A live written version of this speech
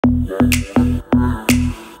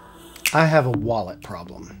I have a wallet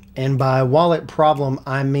problem. And by wallet problem,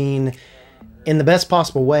 I mean, in the best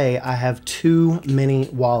possible way, I have too many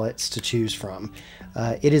wallets to choose from.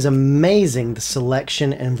 It is amazing the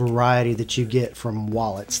selection and variety that you get from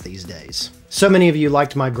wallets these days. So many of you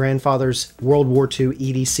liked my grandfather's World War II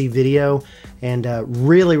EDC video, and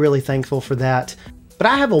really thankful for that. But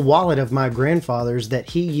I have a wallet of my grandfather's that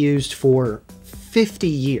he used for 50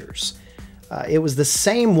 years. It was the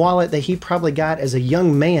same wallet that he probably got as a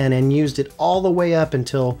young man and used it all the way up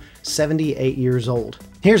until 78 years old.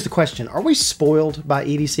 Here's the question, are we spoiled by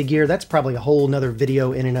EDC gear? That's probably a whole nother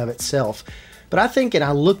video in and of itself. But I think, and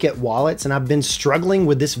I look at wallets, and I've been struggling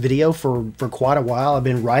with this video for quite a while. I've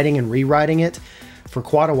been writing and rewriting it for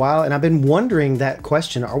quite a while, and I've been wondering that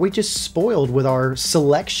question, are we just spoiled with our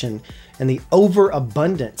selection and the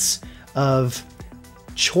overabundance of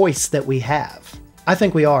choice that we have? I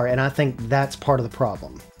think we are, and I think that's part of the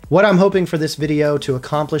problem. What I'm hoping for this video to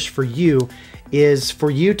accomplish for you is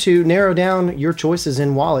for you to narrow down your choices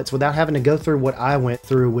in wallets without having to go through what I went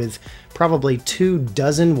through with probably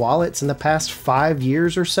 24 wallets in the past 5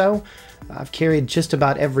 years or so. I've carried just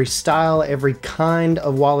about every style, every kind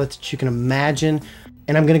of wallet that you can imagine,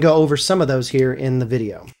 and I'm going to go over some of those here in the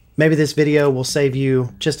video. Maybe this video will save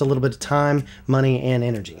you just a little bit of time, money, and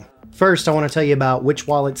energy. First, I want to tell you about which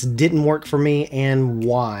wallets didn't work for me and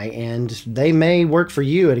why, and they may work for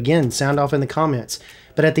you. And again, sound off in the comments.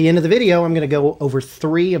 But at the end of the video, I'm going to go over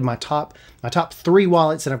 3 of my top 3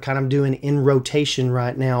 wallets that I'm kind of doing in rotation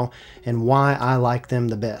right now and why I like them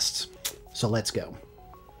the best. So let's go.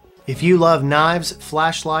 If you love knives,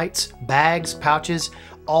 flashlights, bags, pouches,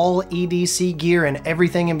 all EDC gear and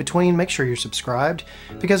everything in between, make sure you're subscribed,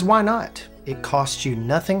 because why not? It costs you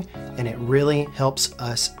nothing and it really helps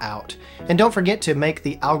us out. And don't forget to make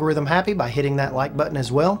the algorithm happy by hitting that like button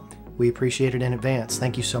as well. We appreciate it in advance.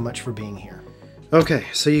 Thank you so much for being here. Okay,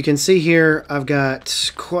 so you can see here I've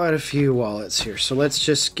got quite a few wallets here. So let's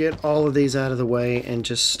just get all of these out of the way and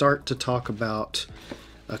just start to talk about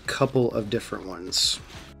a couple of different ones.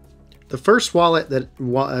 The first wallet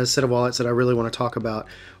set of wallets that I really want to talk about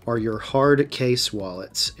are your hard case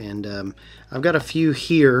wallets. And I've got a few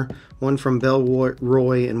here, one from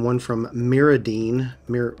Bellroy and one from Miradine.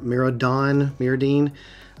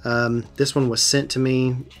 This one was sent to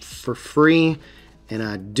me for free, and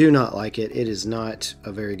I do not like it. It is not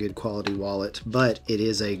a very good quality wallet, but it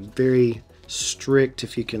is a very strict,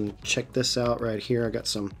 if you can check this out right here, I got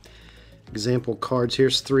some example cards.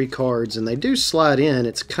 Here's 3 cards, and they do slide in.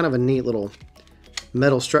 It's kind of a neat little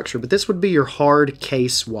metal structure, but this would be your hard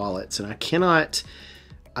case wallets, and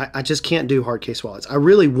I just can't do hard case wallets. I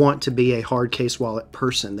really want to be a hard case wallet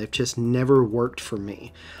person. They've just never worked for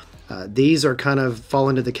me. These are kind of fall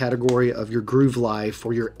into the category of your Groove Life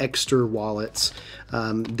or your Extra wallets.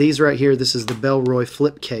 These right here, this is the Bellroy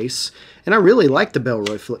flip case, and I really like the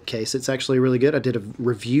Bellroy flip case. It's actually really good. I did a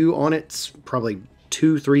review on it probably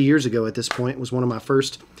 2-3 years ago at this point. It was one of my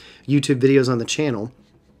first YouTube videos on the channel,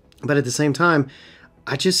 but at the same time,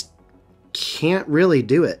 I just can't really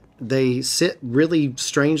do it. They sit really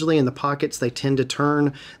strangely in the pockets. They tend to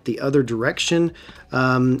turn the other direction.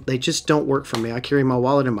 They just don't work for me. I carry my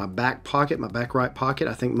wallet in my back pocket, my back right pocket.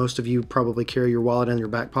 I think most of you probably carry your wallet in your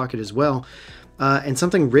back pocket as well. And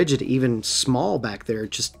something rigid, even small back there,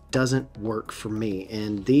 just doesn't work for me.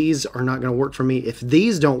 And these are not going to work for me. If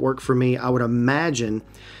these don't work for me, I would imagine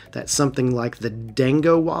that something like the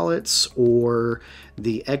Dango wallets or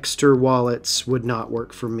the Extra wallets would not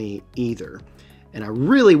work for me either. And I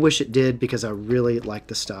really wish it did, because I really like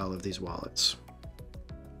the style of these wallets.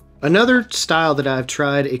 Another style that I've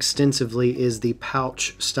tried extensively is the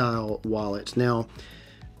pouch style wallet. Now,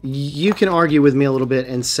 you can argue with me a little bit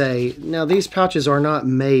and say, now these pouches are not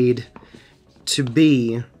made to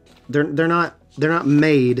be, they're not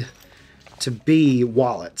made to be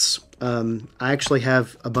wallets. I actually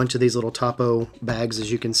have a bunch of these little Topo bags,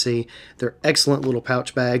 as you can see. They're excellent little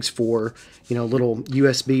pouch bags for, little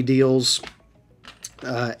USB deals,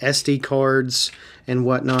 SD cards and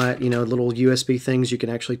whatnot, little USB things. You can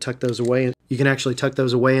actually tuck those away. You can actually tuck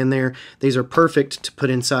those away in there. These are perfect to put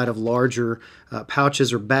inside of larger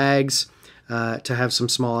pouches or bags to have some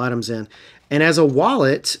small items in. And as a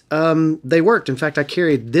wallet, they worked. In fact, I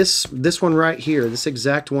carried this one right here, this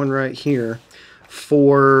exact one right here,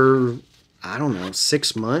 for, I don't know,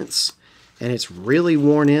 6 months. And it's really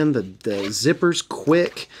worn in. The zipper's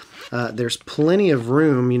quick. There's plenty of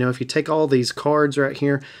room. If you take all these cards right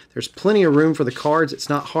here, there's plenty of room for the cards. It's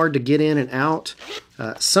not hard to get in and out.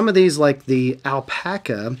 Some of these, like the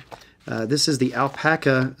Alpaca, this is the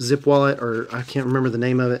Alpaca zip wallet, or I can't remember the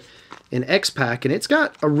name of it. in X-Pack, and it's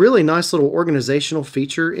got a really nice little organizational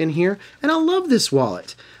feature in here, and I love this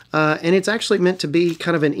wallet. And it's actually meant to be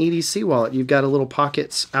kind of an EDC wallet. You've got a little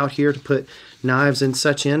pockets out here to put knives and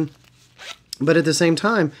such in, but at the same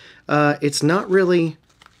time, it's not really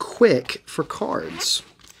quick for cards.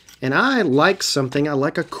 And I like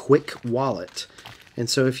a quick wallet. And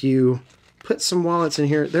so if you put some wallets in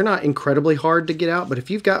here, they're not incredibly hard to get out, but if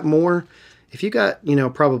you've got more, if you've got, you know,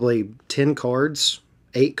 probably 10 cards,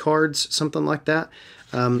 8 cards, something like that,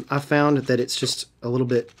 I found that it's just a little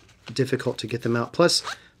bit difficult to get them out. Plus,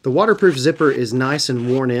 the waterproof zipper is nice and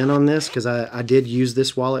worn in on this because I did use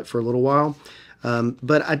this wallet for a little while,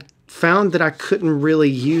 but I found that I couldn't really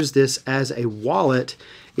use this as a wallet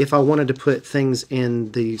if I wanted to put things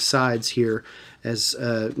in the sides here as,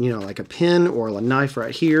 you know, like a pen or a knife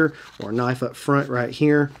right here or a knife up front right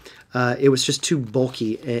here. It was just too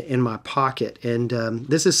bulky in my pocket. And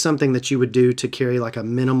this is something that you would do to carry like a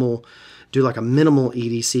minimal, do like a minimal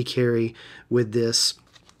EDC carry with this.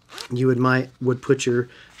 You would put your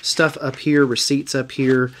stuff up here, receipts up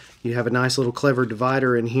here. You have a nice little clever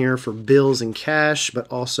divider in here for bills and cash, but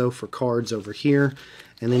also for cards over here.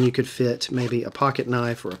 And then you could fit maybe a pocket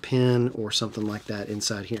knife or a pen or something like that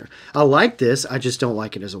inside here. I like this, I just don't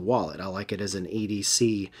like it as a wallet. I like it as an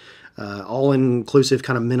EDC, all-inclusive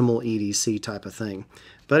kind of minimal EDC type of thing.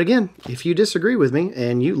 But again, if you disagree with me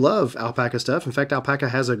and you love alpaca stuff, in fact, alpaca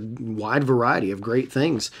has a wide variety of great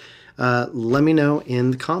things, let me know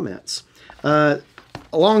in the comments.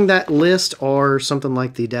 Along that list are something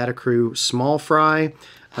like the Data Crew Small Fry,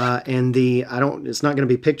 and the, it's not going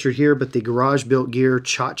to be pictured here, but the Garage Built Gear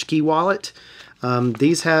Tchotchke wallet.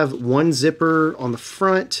 These have one zipper on the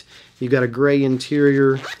front. You've got a gray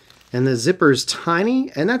interior, and the zipper is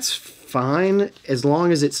tiny, and that's fine as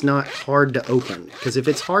long as it's not hard to open. Because if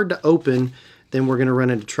it's hard to open, then we're going to run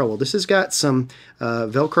into trouble. This has got some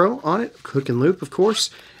Velcro on it, hook and loop, of course.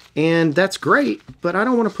 And that's great, but I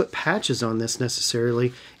don't want to put patches on this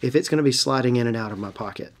necessarily if it's going to be sliding in and out of my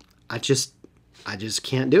pocket. I just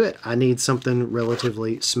can't do it. I need something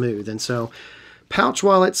relatively smooth. And so pouch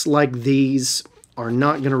wallets like these are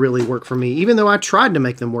not going to really work for me. Even though I tried to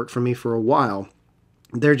make them work for me for a while,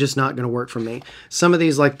 they're just not going to work for me. Some of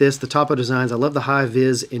these like this, the Topo Designs, I love the high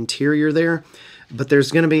vis interior there, but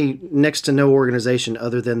there's going to be next to no organization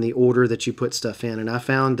other than the order that you put stuff in. And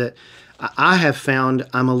I have found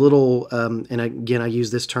I'm a little, and again, I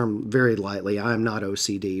use this term very lightly, I am not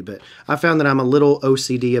OCD, but I found that I'm a little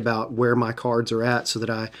OCD about where my cards are at so that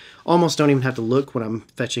I almost don't even have to look when I'm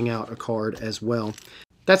fetching out a card as well.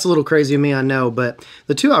 That's a little crazy of me, I know, but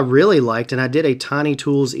the two I really liked, and I did a Tiny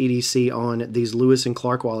Tools EDC on these Lewis and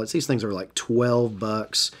Clark wallets. These things are like 12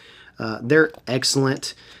 bucks. They're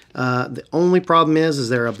excellent. The only problem is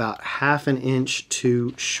they're about ½ an inch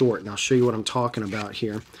too short, and I'll show you what I'm talking about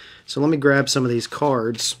here. So let me grab some of these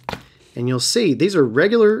cards, and you'll see these are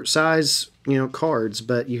regular size, you know, cards,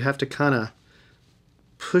 but you have to kind of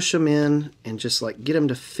push them in and just like get them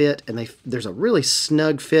to fit, and there's a really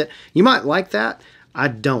snug fit. You might like that. I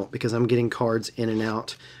don't, because I'm getting cards in and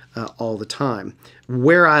out all the time.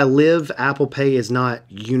 Where I live, Apple Pay is not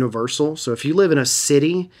universal. So if you live in a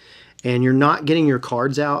city and you're not getting your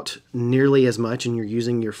cards out nearly as much and you're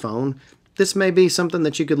using your phone, this may be something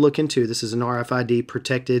that you could look into. This is an RFID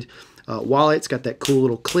protected wallet. It's got that cool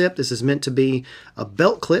little clip. This is meant to be a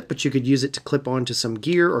belt clip, but you could use it to clip onto some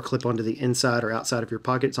gear or clip onto the inside or outside of your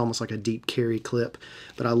pocket. It's almost like a deep carry clip.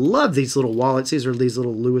 But I love these little wallets. These are these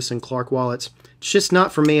little Lewis and Clark wallets. It's just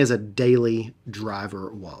not for me as a daily driver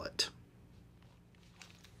wallet.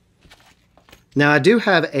 Now I do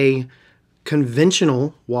have a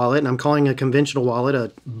conventional wallet, and I'm calling a conventional wallet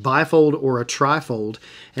a bifold or a trifold,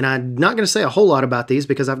 and I'm not going to say a whole lot about these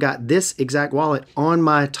because I've got this exact wallet on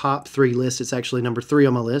my top 3 list. It's actually number 3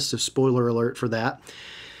 on my list, so spoiler alert for that.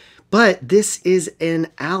 But this is an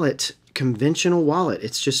Allet conventional wallet.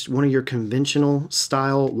 It's just one of your conventional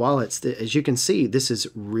style wallets. As you can see, this is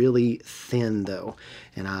really thin though,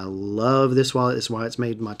 and I love this wallet. That's why it's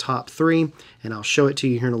made my top 3, and I'll show it to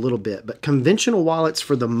you here in a little bit. But conventional wallets,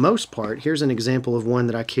 for the most part, here's an example of one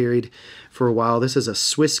that I carried for a while. This is a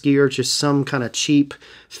Swiss gear, just some kind of cheap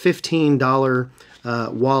 $15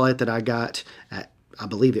 wallet that I got at, I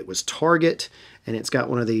believe it was Target, and it's got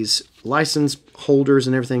one of these license holders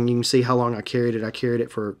and everything. You can see how long I carried it. I carried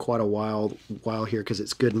it for quite a while here because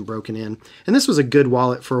it's good and broken in. And this was a good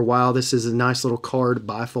wallet for a while. This is a nice little card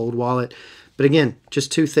bifold wallet. But again,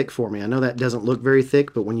 just too thick for me. I know that doesn't look very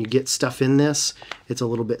thick, but when you get stuff in this, it's a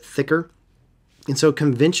little bit thicker. And so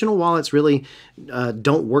conventional wallets really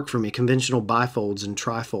don't work for me. Conventional bifolds and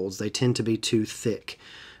trifolds, they tend to be too thick.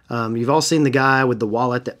 You've all seen the guy with the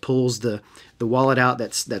wallet that pulls the the wallet out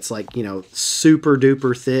that's like, you know, super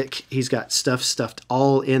duper thick. He's got stuff stuffed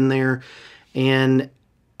all in there, and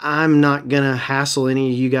I'm not gonna hassle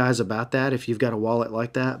any of you guys about that if you've got a wallet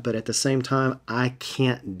like that, but at the same time, I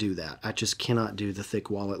can't do that. I just cannot do the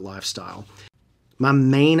thick wallet lifestyle. My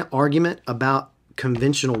main argument about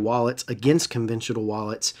conventional wallets against conventional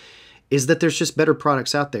wallets is that there's just better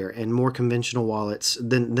products out there and more conventional wallets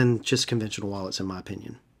than just conventional wallets, in my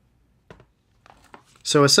opinion.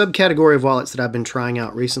 So a subcategory of wallets that I've been trying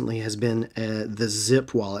out recently has been the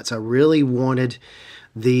zip wallets. I really wanted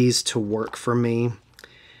these to work for me,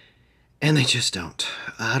 and they just don't.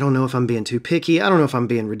 I don't know if I'm being too picky. I don't know if I'm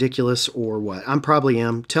being ridiculous or what. I probably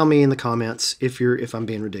am. Tell me in the comments if I'm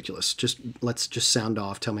being ridiculous. Let's just sound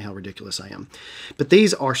off. Tell me how ridiculous I am. But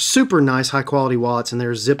these are super nice, high quality wallets, and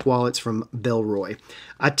they're zip wallets from Bellroy.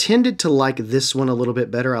 I tended to like this one a little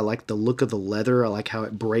bit better. I like the look of the leather. I like how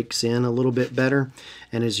it breaks in a little bit better.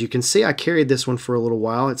 And as you can see, I carried this one for a little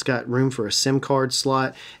while. It's got room for a SIM card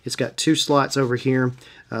slot. It's got 2 slots over here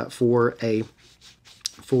for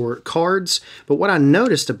cards. But what I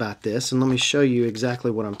noticed about this, and let me show you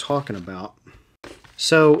exactly what I'm talking about.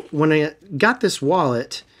 So when I got this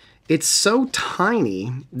wallet, it's so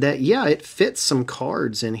tiny that, yeah, it fits some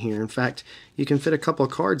cards in here. In fact, you can fit a couple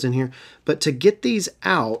of cards in here. But to get these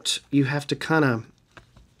out, you have to kind of,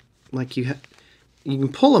 like, you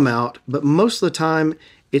can pull them out, but most of the time,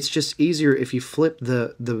 it's just easier if you flip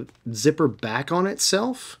the zipper back on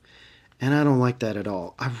itself. And I don't like that at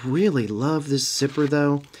all. I really love this zipper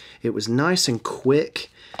though. It was nice and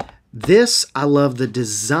quick. This I love the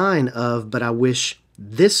design of, but I wish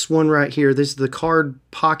this one right here, this is the card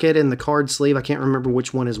pocket and the card sleeve. I can't remember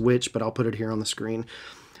which one is which, but I'll put it here on the screen.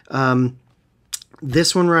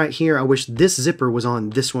 This one right here, I wish this zipper was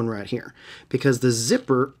on this one right here, because the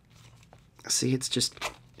zipper, see, it's just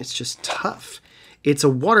tough. It's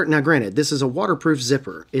a now granted, this is a waterproof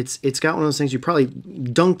zipper. It's got one of those things, you probably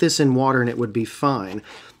dunk this in water and it would be fine.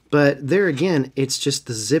 But there again, it's just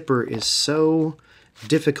the zipper is so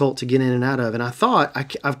difficult to get in and out of. And I thought,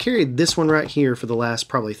 I've carried this one right here for the last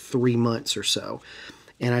probably 3 months or so.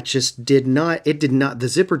 And I just the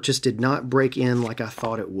zipper just did not break in like I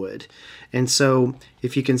thought it would. And so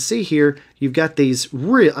if you can see here, you've got these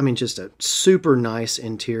just a super nice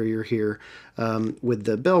interior here with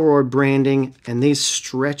the Bellroy branding and these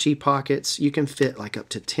stretchy pockets. You can fit like up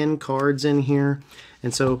to 10 cards in here.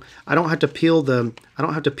 And so I don't have to peel the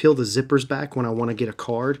zippers back when I want to get a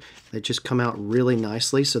card. They just come out really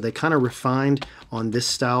nicely. So they kind of refined on this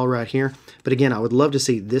style right here. But again, I would love to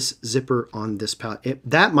see this zipper on this palette.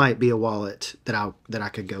 That might be a wallet that I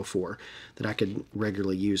could go for, that I could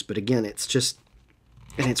regularly use. But again, it's just,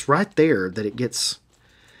 and it's right there that it gets,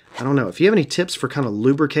 I don't know. If you have any tips for kind of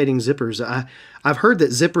lubricating zippers, I've heard that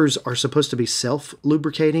zippers are supposed to be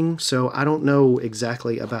self-lubricating, so I don't know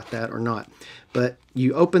exactly about that or not. But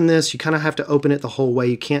you open this, you kind of have to open it the whole way.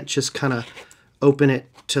 You can't just kind of open it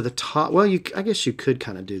to the top. Well, I guess you could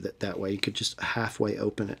kind of do that way. You could just halfway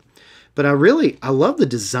open it. But I love the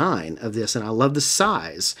design of this, and I love the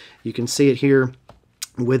size. You can see it here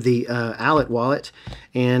with the Allet wallet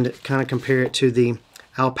and kind of compare it to the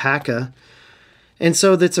Alpaca. And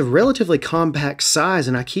so that's a relatively compact size,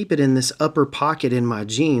 and I keep it in this upper pocket in my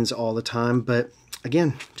jeans all the time. But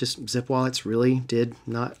again, just zip wallets really did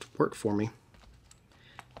not work for me.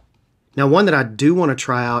 Now, one that I do want to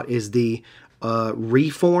try out is the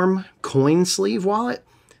Reform coin sleeve wallet.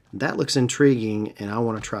 That looks intriguing, and I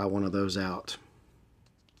want to try one of those out.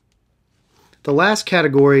 The last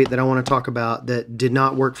category that I want to talk about that did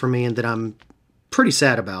not work for me and that I'm pretty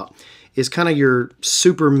sad about is kind of your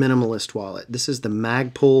super minimalist wallet. This is the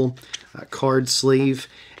Magpul card sleeve,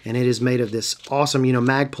 and it is made of this awesome,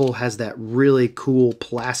 Magpul has that really cool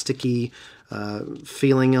plasticky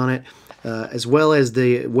feeling on it, as well as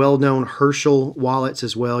the well-known Herschel wallets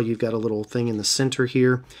as well. You've got a little thing in the center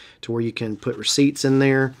here to where you can put receipts in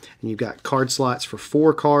there, and you've got card slots for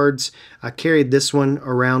 4 cards. I carried this one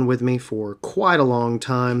around with me for quite a long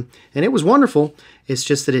time, and it was wonderful. It's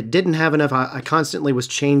just that it didn't have enough. I constantly was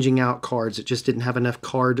changing out cards. It just didn't have enough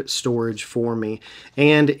card storage for me,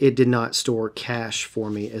 and it did not store cash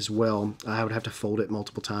for me as well. I would have to fold it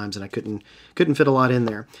multiple times, and I couldn't fit a lot in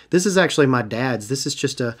there. This is actually my dad's. This is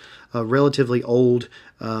just a relatively old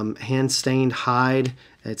hand-stained hide.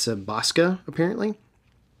 It's a Bosca, apparently.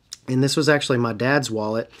 And this was actually my dad's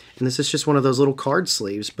wallet, and this is just one of those little card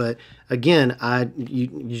sleeves. But again, you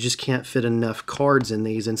just can't fit enough cards in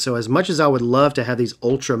these. And so as much as I would love to have these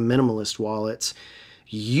ultra minimalist wallets,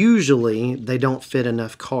 usually they don't fit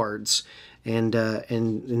enough cards. And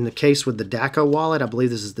in the case with the DACA wallet, I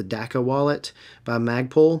believe this is the DACA wallet by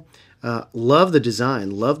Magpul, Love the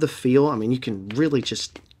design, love the feel. I mean, you can really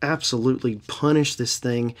just absolutely punish this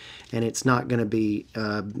thing, and it's not going to be,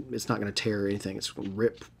 it's not going to tear or anything. It's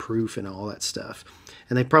rip proof and all that stuff.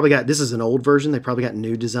 And they probably got, this is an old version, they probably got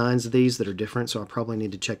new designs of these that are different, so I probably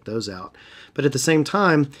need to check those out. But at the same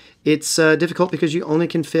time, it's difficult because you only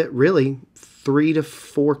can fit really 3 to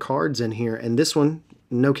 4 cards in here, and this one,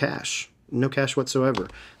 no cash whatsoever.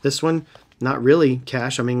 This one, not really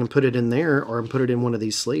cash. I mean, I can put it in there or I can put it in one of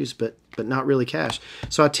these sleeves, but not really cash.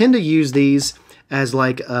 So I tend to use these as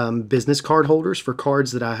like business card holders for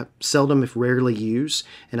cards that I seldom, if rarely, use,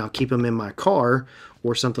 and I'll keep them in my car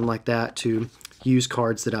or something like that to use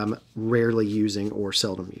cards that I'm rarely using or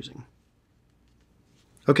seldom using.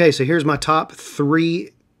 Okay, so here's my top 3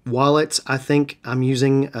 wallets. I think I'm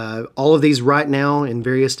using all of these right now in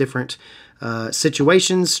various different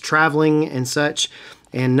situations, traveling and such.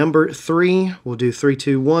 And number 3, we'll do 3,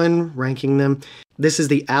 2, 1, ranking them. This is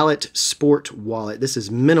the Allet Sport Wallet. This is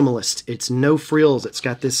minimalist. It's no frills. It's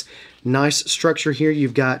got this nice structure here.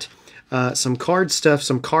 You've got some card stuff,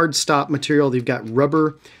 some card stop material. You've got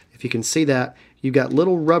rubber, if you can see that. You've got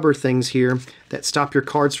little rubber things here that stop your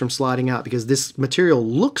cards from sliding out, because this material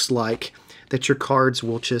looks like that your cards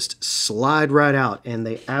will just slide right out, and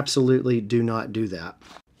they absolutely do not do that.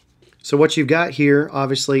 So what you've got here,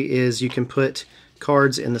 obviously, is you can put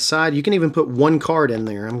cards in the side. You can even put 1 card in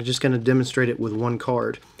there. I'm just going to demonstrate it with 1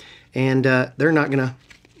 card, and they're not going to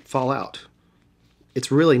fall out.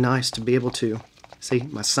 It's really nice to be able to see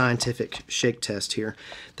my scientific shake test here.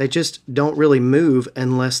 They just don't really move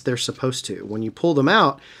unless they're supposed to. When you pull them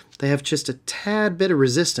out, they have just a tad bit of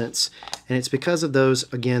resistance, and it's because of those,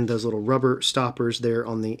 again, those little rubber stoppers there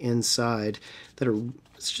on the inside that are,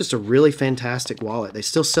 it's just a really fantastic wallet. They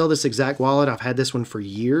still sell this exact wallet. I've had this one for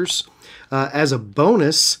years. As a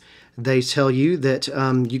bonus, they tell you that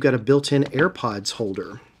you got a built-in AirPods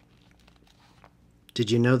holder.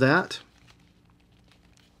 Did you know that?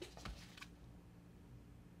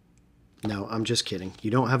 No, I'm just kidding.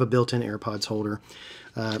 You don't have a built-in AirPods holder.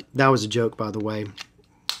 That was a joke, by the way.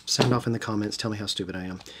 Sound off in the comments. Tell me how stupid I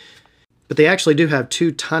am. But they actually do have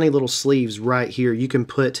 2 tiny little sleeves right here. You can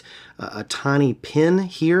put a tiny pin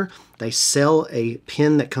here. They sell a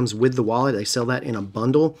pin that comes with the wallet. They sell that in a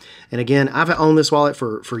bundle. And again, I've owned this wallet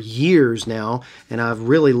for years now, and I've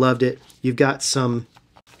really loved it. You've got some,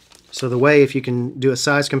 so the way, if you can do a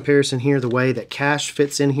size comparison here, the way that cash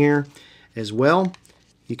fits in here as well.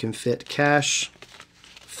 You can fit cash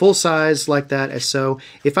full size like that as so.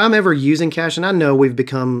 If I'm ever using cash, and I know we've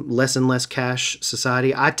become less and less cash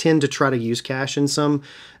society, I tend to try to use cash in some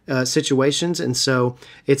situations, and so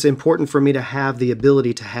it's important for me to have the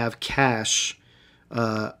ability to have cash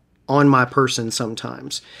on my person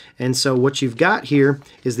sometimes. And so what you've got here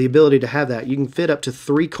is the ability to have that. You can fit up to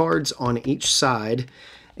 3 cards on each side,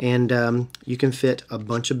 and you can fit a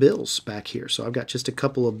bunch of bills back here. So I've got just a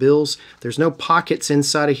couple of bills. There's no pockets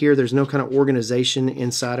inside of here. There's no kind of organization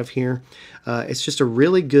inside of here. It's just a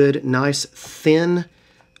really good, nice, thin,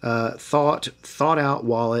 thought out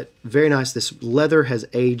wallet. Very nice. This leather has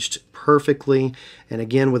aged perfectly. And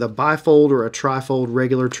again, with a bifold or a trifold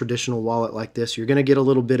regular traditional wallet like this, you're going to get a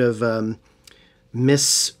little bit of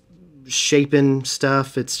misshapen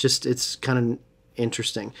stuff. It's kind of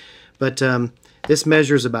interesting. But this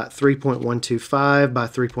measures about 3.125 by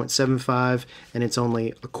 3.75, and it's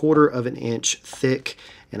only 1/4 of an inch thick,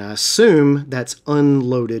 and I assume that's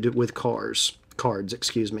unloaded with cards,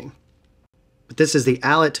 excuse me. But this is the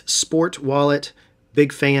Allet Sport Wallet.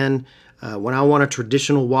 Big fan. When I want a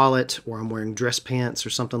traditional wallet, or I'm wearing dress pants or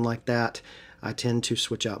something like that, I tend to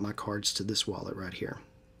switch out my cards to this wallet right here.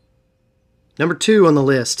 Number 2 on the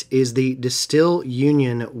list is the Distill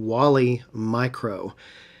Union Wally Micro.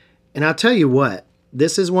 And I'll tell you what,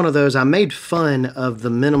 this is one of those, I made fun of the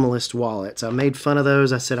minimalist wallets. I made fun of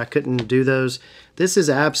those. I said I couldn't do those. This is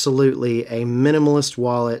absolutely a minimalist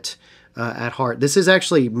wallet at heart. This is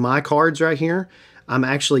actually my cards right here. I'm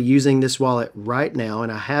actually using this wallet right now,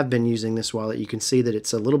 and I have been using this wallet. You can see that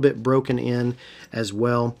it's a little bit broken in as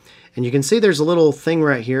well. And you can see there's a little thing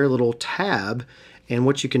right here, a little tab. And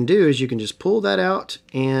what you can do is you can just pull that out,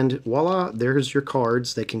 and voila, there's your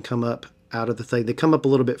cards. They can come up out of the thing. They come up a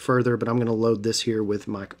little bit further, but I'm going to load this here with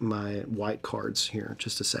my white cards here in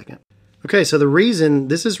just a second. Okay, so the reason,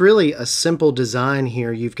 this is really a simple design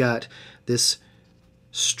here. You've got this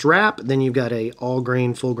strap, then you've got a all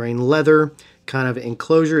grain, full grain leather kind of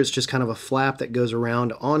enclosure. It's just kind of a flap that goes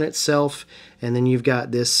around on itself, and then you've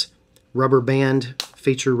got this rubber band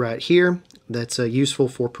feature right here. that's useful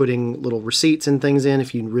for putting little receipts and things in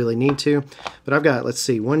if you really need to. But I've got, let's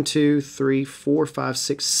see, 1, 2, 3, 4, 5,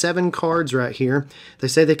 6, 7 cards right here. They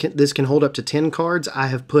say this can hold up to 10 cards. I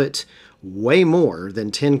have put way more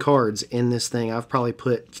than 10 cards in this thing. I've probably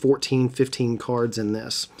put 14, 15 cards in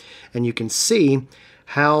this. And you can see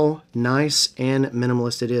how nice and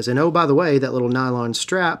minimalist it is. And oh, by the way, that little nylon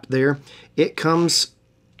strap there, it comes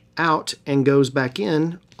out and goes back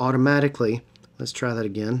in automatically. Let's try that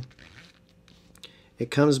again.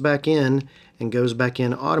 It comes back in and goes back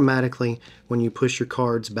in automatically when you push your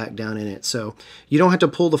cards back down in it. So you don't have to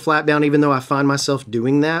pull the flap down, even though I find myself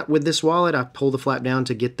doing that with this wallet. I pull the flap down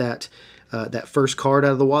to get that first card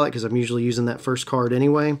out of the wallet because I'm usually using that first card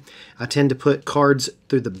anyway. I tend to put cards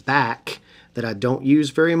through the back that I don't use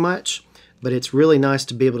very much, but it's really nice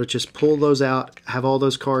to be able to just pull those out, have all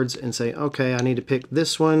those cards, and say, okay, I need to pick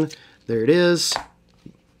this one. There it is.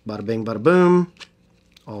 Bada bing, bada boom.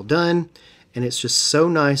 All done. And it's just so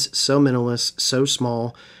nice, so minimalist, so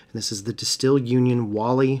small. And this is the Distill Union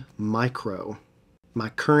Wally Micro, my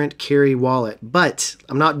current carry wallet. But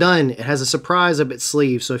I'm not done. It has a surprise up its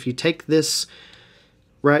sleeve. So if you take this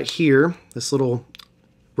right here, this little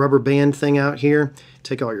rubber band thing out here,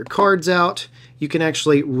 take all your cards out, you can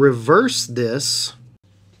actually reverse this.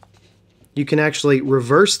 You can actually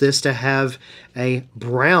reverse this to have a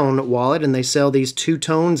brown wallet, and they sell these two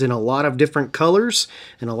tones in a lot of different colors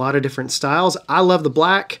and a lot of different styles. I love the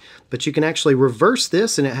black, but you can actually reverse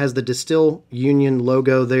this, and it has the Distill Union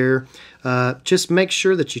logo there. Just make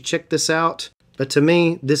sure that you check this out. But to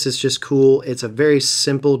me, this is just cool. It's a very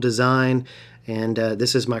simple design, and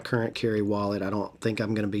this is my current carry wallet. I don't think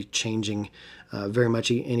I'm going to be changing very much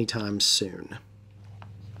anytime soon.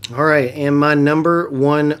 All right, and my number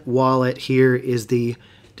one wallet here is the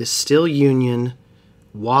Distill Union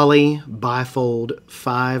Wally Bifold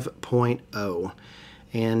 5.0.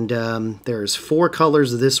 And there's 4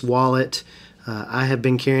 colors of this wallet. I have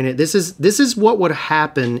been carrying it. This is what would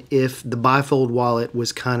happen if the bifold wallet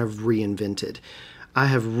was kind of reinvented. I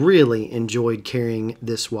have really enjoyed carrying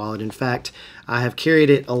this wallet. In fact, I have carried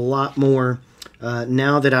it a lot more.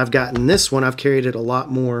 Now that I've gotten this one, I've carried it a lot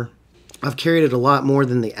more. I've carried it a lot more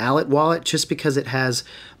than the Allet wallet just because it has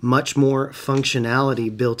much more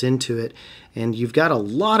functionality built into it. And you've got a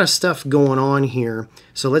lot of stuff going on here.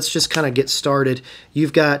 So let's just kind of get started.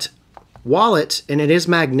 You've got wallet, and it is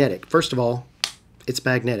magnetic. First of all, it's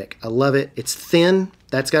magnetic. I love it. It's thin.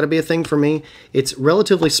 That's got to be a thing for me. It's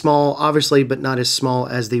relatively small, obviously, but not as small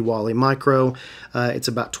as the Wally Micro. It's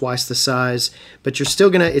about twice the size, but it's still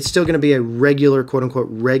gonna be a regular, quote unquote,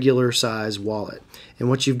 regular size wallet. And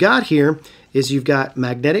what you've got here is you've got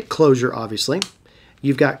magnetic closure, obviously.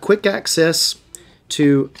 You've got quick access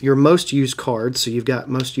to your most used cards. So you've got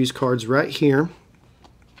most used cards right here.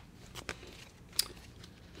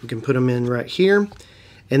 You can put them in right here.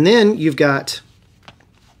 And then you've got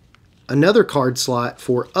another card slot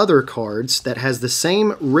for other cards that has the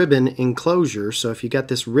same ribbon enclosure. So if you got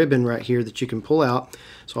this ribbon right here that you can pull out,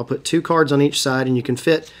 so I'll put 2 cards on each side, and you can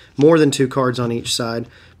fit more than 2 cards on each side,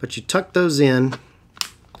 but you tuck those in,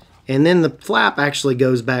 and then the flap actually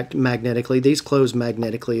goes back magnetically. These close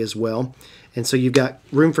magnetically as well. And so you've got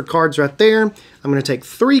room for cards right there. I'm going to take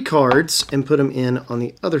 3 cards and put them in on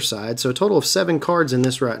the other side. So a total of 7 cards in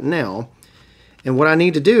this right now. And what I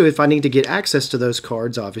need to do, if I need to get access to those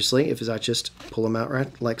cards, obviously, is I just pull them out right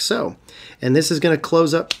like so. And this is going to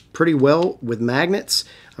close up pretty well with magnets.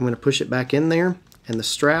 I'm going to push it back in there, and the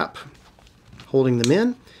strap holding them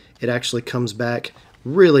in, it actually comes back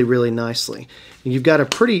really, really nicely. And you've got a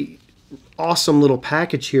pretty awesome little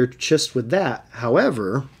package here just with that.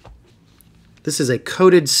 However, this is a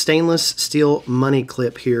coated stainless steel money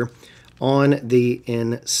clip here on the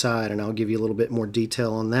inside, and I'll give you a little bit more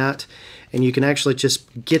detail on that. And you can actually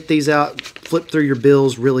just get these out, flip through your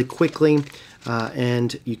bills really quickly,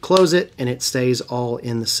 and you close it, and it stays all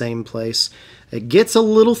in the same place. It gets a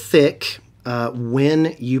little thick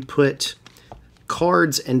when you put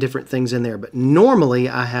cards and different things in there, but normally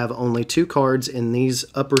I have only 2 cards in these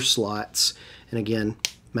upper slots, and again,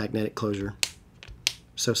 magnetic closure,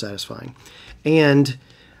 so satisfying. And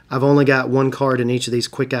I've only got 1 card in each of these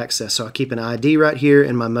quick access, so I keep an ID right here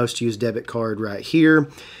and my most used debit card right here,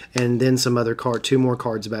 and then some other card, 2 more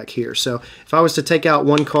cards back here. So if I was to take out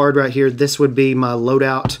 1 card right here, this would be my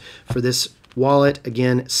loadout for this wallet.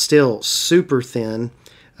 Again, still super thin,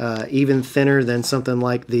 even thinner than something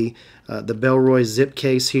like the Bellroy zip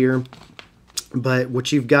case here. But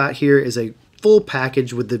what you've got here is a full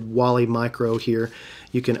package with the Wally Micro here.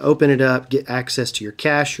 You can open it up, get access to your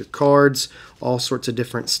cash, your cards, all sorts of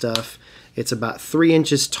different stuff. It's about 3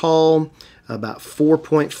 inches tall, about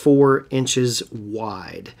 4.4 inches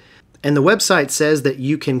wide. And the website says that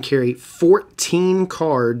you can carry 14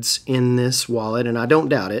 cards in this wallet, and I don't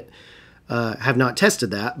doubt it. Have not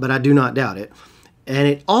tested that, but I do not doubt it. And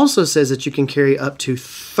it also says that you can carry up to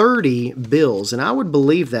 30 bills, and I would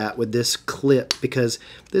believe that with this clip, because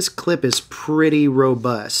this clip is pretty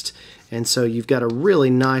robust. And so you've got a really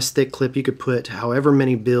nice thick clip. You could put however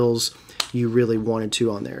many bills you really wanted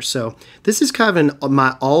to on there. So this is kind of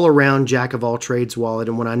my all-around jack of all trades wallet,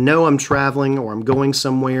 and when I know I'm traveling or I'm going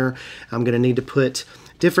somewhere, I'm going to need to put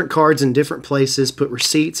different cards in different places, put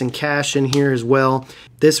receipts and cash in here as well.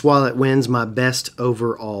 This wallet wins my best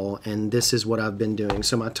overall, and this is what I've been doing.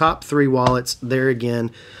 So my top 3 wallets, there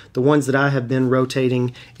again, the ones that I have been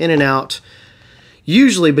rotating in and out,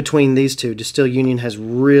 usually between these two. Distill Union has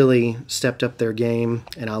really stepped up their game,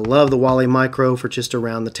 and I love the Wally Micro for just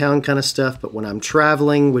around the town kind of stuff, but when I'm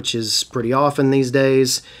traveling, which is pretty often these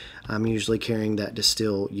days, I'm usually carrying that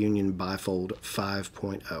Distill Union Bifold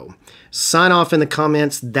 5.0. Sign off in the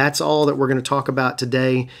comments. That's all that we're going to talk about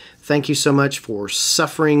today. Thank you so much for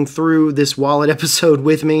suffering through this wallet episode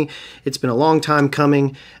with me. It's been a long time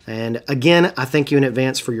coming, and again, I thank you in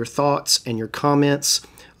advance for your thoughts and your comments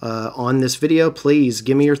on this video. Please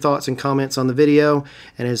give me your thoughts and comments on the video,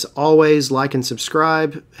 and as always, like and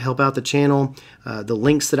subscribe, help out the channel. The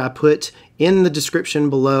links that I put in the description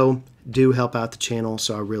below do help out the channel,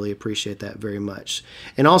 so I really appreciate that very much.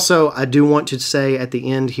 And also, I do want to say at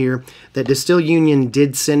the end here that Distill Union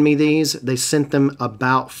did send me these. They sent them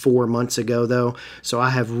about 4 months ago though, so I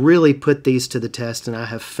have really put these to the test, and I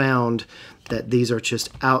have found that these are just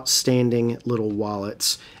outstanding little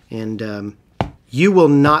wallets, and you will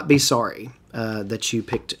not be sorry that you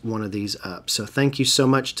picked one of these up. So thank you so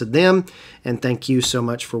much to them, and thank you so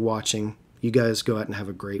much for watching. You guys go out and have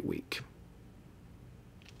a great week.